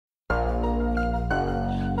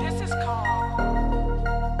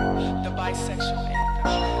bisexual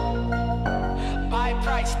anthem. Buy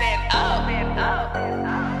price, stand up.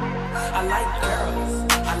 I like girls,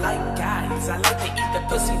 I like guys, I like to eat the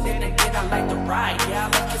pussy, then again I like to ride. Yeah, I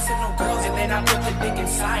like kissing on girls and then I put the dick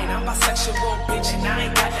inside. I'm bisexual, bitch, and I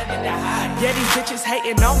ain't got nothing to hide. Yeah, these bitches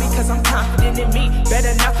hating on me cause I'm confident in me.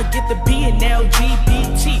 Better not forget the B and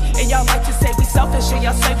LGBT. And y'all like to say we selfish and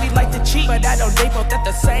y'all say we like to cheat, but I know they both at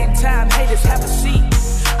the same time. Haters, have a seat.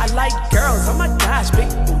 I like girls, oh my gosh, big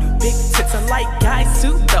booty, big tits. I like guys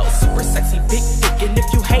too though, super sexy, big dick. And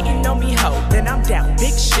if you hating on me, ho, then I'm down,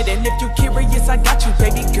 big shit. And if you curious, I got you,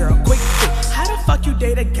 baby girl, quick fix. How the fuck you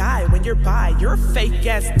date a guy when you're bi? You're a fake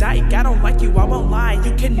ass dyke, I don't like you, I won't lie.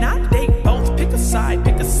 You cannot date both, pick a side,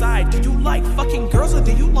 pick a side. Do you like fucking girls or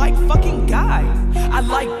do you like fucking guys? I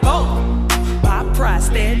like both. Buy price,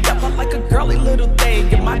 stand up, I like a girly little thing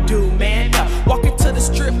in my dude, man up. Walking to the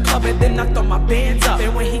strip club and then I throw my bands up.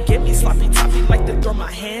 And when he get me sloppy toppy, like to throw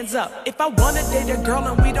my hands up. If I wanna date a girl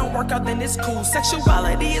and we don't work out, then it's cool.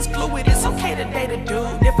 Sexuality is fluid, it's okay to date a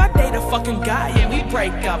dude. If I date a fucking guy and we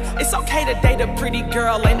break up, it's okay to date a pretty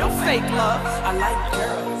girl, ain't no fake love. I like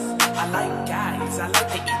girls, I like guys, I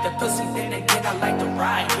like to eat the pussy, then again I like to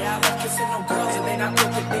ride. Yeah, I like kissing on girls and then I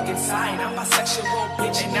put the dick inside. I'm bisexual,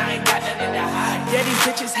 bitch, and I ain't got nothing to hide. Yeah, these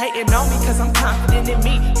bitches hating on me cause I'm confident in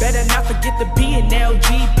me. Better not forget the B and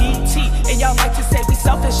LGBT. And y'all like to say we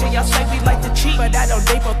selfish and y'all say we like to cheat, but I know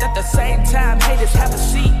they both at the same time. Haters, have a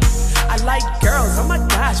seat. I like girls, oh my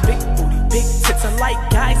gosh, big booty, big tits. I like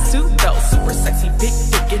guys too though, super sexy, big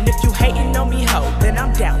dick. And if you hating on me, ho, then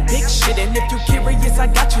I'm down, big shit. And if you curious, I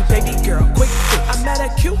got you, baby girl, quick fix. I met a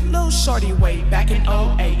cute little shorty way back in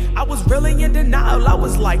 '08. I was really in denial, I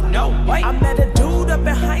was like, no way. I met a dude up in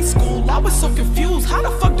high school, I was so confused. How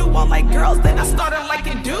the fuck do I like girls? Then I started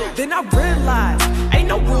liking dudes. Then I realized, ain't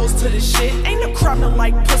no rules to this shit. Ain't no crime to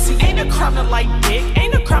like pussy, ain't no crime to like dick.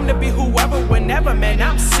 Ain't no crime to be whoever, whenever, man,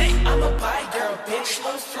 I'm sick. I'm a bi girl, bitch,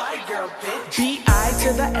 low fly girl, bitch. B-I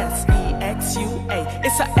to the S-E-X-U-A.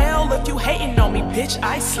 It's a L if you hating on me, bitch,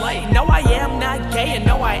 I slay. No, I am not gay and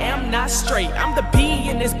no, I am not straight. I'm the B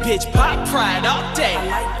in this bitch, pop pride all day. I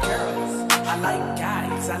like girls, I like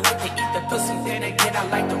guys, I like to eat the pussy, then again I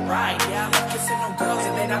like to ride. Yeah, I like kissing on girls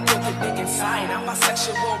and then I put the dick inside. I'm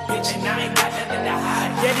bisexual, bitch, and I ain't got nothing to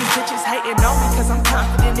hide. Yeah, these bitches hating on me cause I'm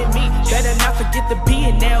confident in me. Better not forget the B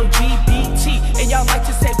and LGBT. And y'all like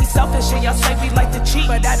to say we selfish and y'all say we like to cheat,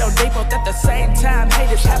 but I know they both at the same time.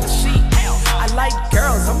 Haters, have a seat. I like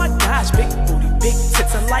girls, oh my gosh, big booty, big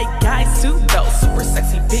tits. I like guys too though, super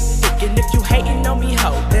sexy, big dick. And if you hating on me,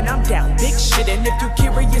 ho, then I'm down, big shit. And if you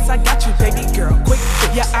curious, I got you, baby girl, quick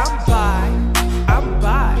fix. Yeah, I'm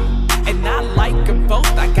bi, and I like them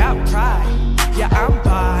both, I got pride. Yeah, I'm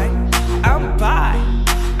bi,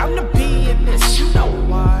 I'm the B in this, you know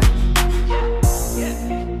why.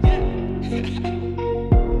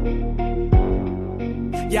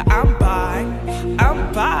 Yeah, I'm bi,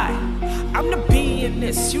 I'm the B in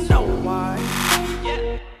this, you know why.